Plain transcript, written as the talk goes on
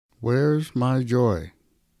Where's My Joy?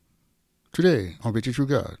 Today on Victory True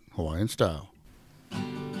God, Hawaiian Style.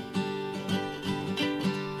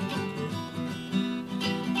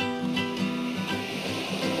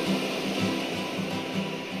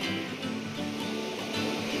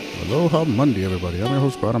 Aloha Monday, everybody. I'm your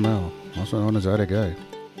host, Brother Mel, also known as That Guy.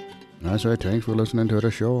 And I say thanks for listening to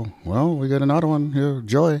the show. Well, we got another one here,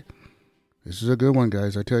 Joy. This is a good one,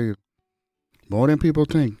 guys, I tell you. More than people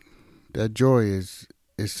think, that joy is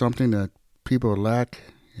something that people lack.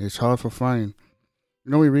 It's hard to find.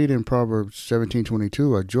 You know, we read in Proverbs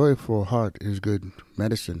 17:22, a joyful heart is good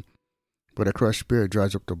medicine, but a crushed spirit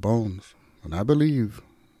dries up the bones. And I believe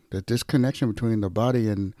that this connection between the body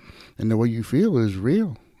and the way you feel is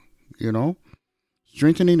real. You know,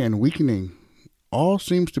 strengthening and weakening all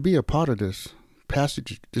seems to be a part of this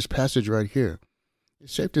passage right here.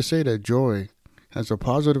 It's safe to say that joy has a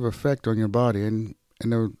positive effect on your body, and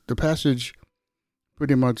the passage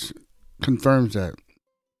pretty much confirms that.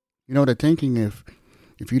 You know, the thinking, if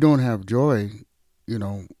you don't have joy, you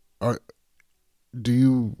know, do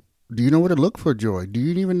you know where to look for joy? Do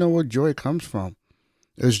you even know where joy comes from?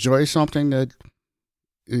 Is joy something that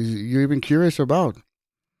you're even curious about?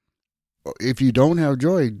 If you don't have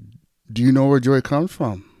joy, do you know where joy comes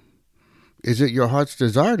from? Is it your heart's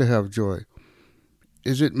desire to have joy?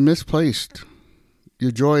 Is it misplaced? Your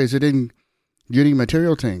joy, is it in getting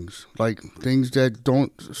material things, like things that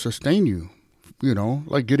don't sustain you? You know,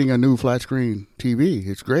 like getting a new flat screen TV.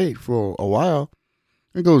 It's great for a while.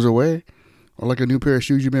 It goes away. Or like a new pair of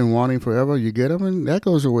shoes you've been wanting forever. You get them and that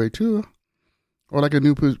goes away too. Or like a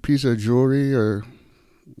new piece of jewelry, or,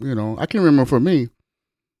 you know, I can remember for me,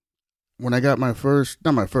 when I got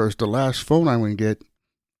the last phone I went to get,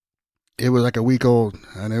 it was like a week old,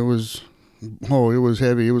 and it was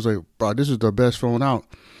heavy. It was like, bro, this is the best phone out.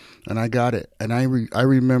 And I got it. And I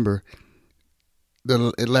remember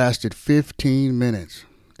it lasted 15 minutes.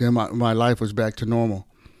 Then my life was back to normal.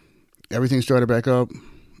 Everything started back up.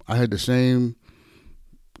 I had the same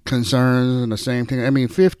concerns and the same thing. I mean,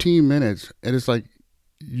 15 minutes. And it's like,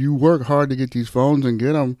 you work hard to get these phones and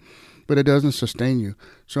get them, but it doesn't sustain you.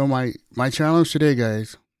 So my challenge today,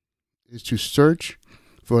 guys, is to search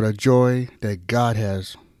for the joy that God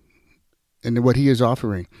has and what he is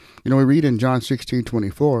offering. You know, we read in John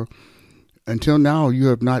 16:24, until now you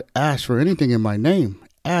have not asked for anything in my name.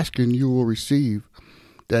 Ask and you will receive,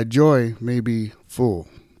 that joy may be full,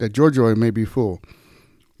 that your joy may be full.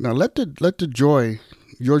 Now let the joy,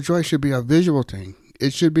 your joy should be a visual thing.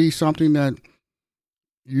 It should be something that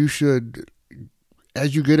you should,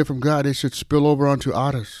 as you get it from God, it should spill over onto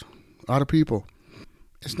others, other people.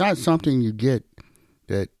 It's not something you get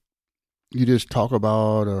that you just talk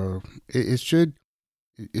about, or it should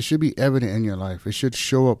be evident in your life. It should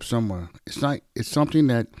show up somewhere. It's something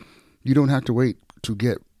that you don't have to wait to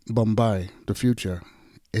get by the future.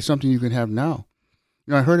 It's something you can have now.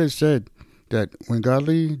 You know, I heard it said that when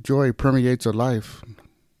godly joy permeates a life,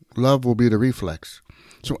 love will be the reflex.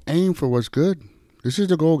 So aim for what's good. This is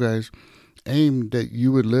the goal, guys. Aim that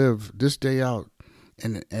you would live this day out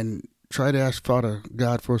and try to ask Father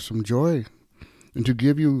God for some joy, and to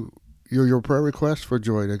give you your prayer request for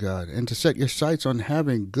joy to God, and to set your sights on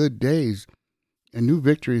having good days and new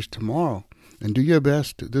victories tomorrow, and do your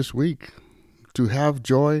best this week to have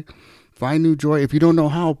joy. Find new joy. If you don't know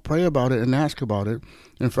how, pray about it and ask about it.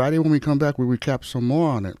 And Friday when we come back, we recap some more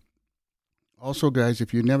on it. Also, guys,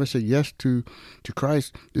 if you never said yes to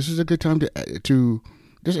Christ, this is a good time to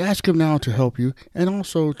just ask him now to help you, and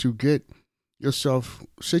also to get yourself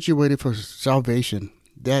situated for salvation,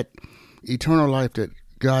 that eternal life that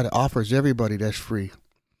God offers everybody that's free.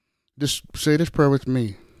 Just say this prayer with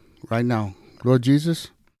me right now. Lord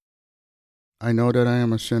Jesus, I know that I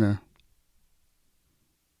am a sinner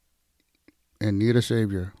and need a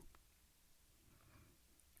Savior.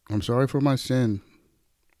 I'm sorry for my sin,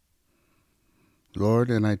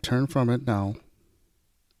 Lord, and I turn from it now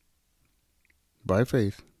by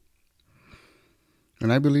faith.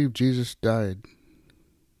 And I believe Jesus died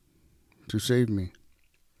to save me.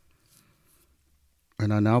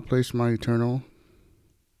 And I now place my eternal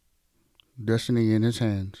destiny in his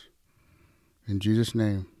hands. In Jesus'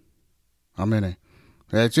 name, amen.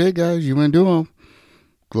 That's it, guys. You went do them.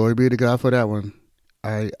 Glory be to God for that one.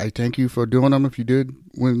 I thank you for doing them. If you did,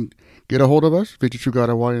 get a hold of us, Victory True God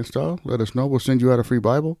Hawaiian Style. Let us know. We'll send you out a free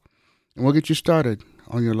Bible, and we'll get you started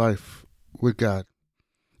on your life with God.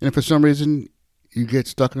 And if for some reason you get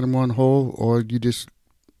stuck in one hole, or you just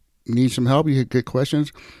need some help, you get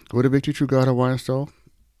questions, go to Victory True God Hawaiian Style,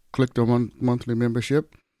 click the monthly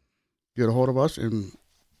membership, get a hold of us, and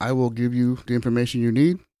I will give you the information you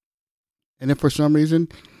need. And if for some reason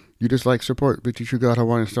you just like support Victory True God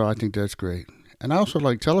Hawaiian Style, I think that's great. And I also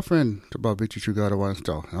like tell a friend about Victory True God Hawaiian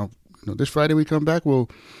Style. Now, this Friday we come back, we'll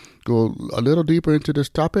go a little deeper into this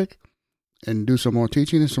topic and do some more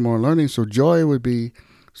teaching and some more learning. So joy would be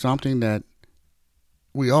something that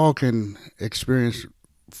we all can experience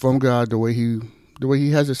from God the way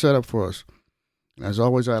He has it set up for us. As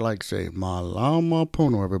always, I like to say, Malama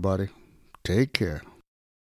Pono, everybody. Take care.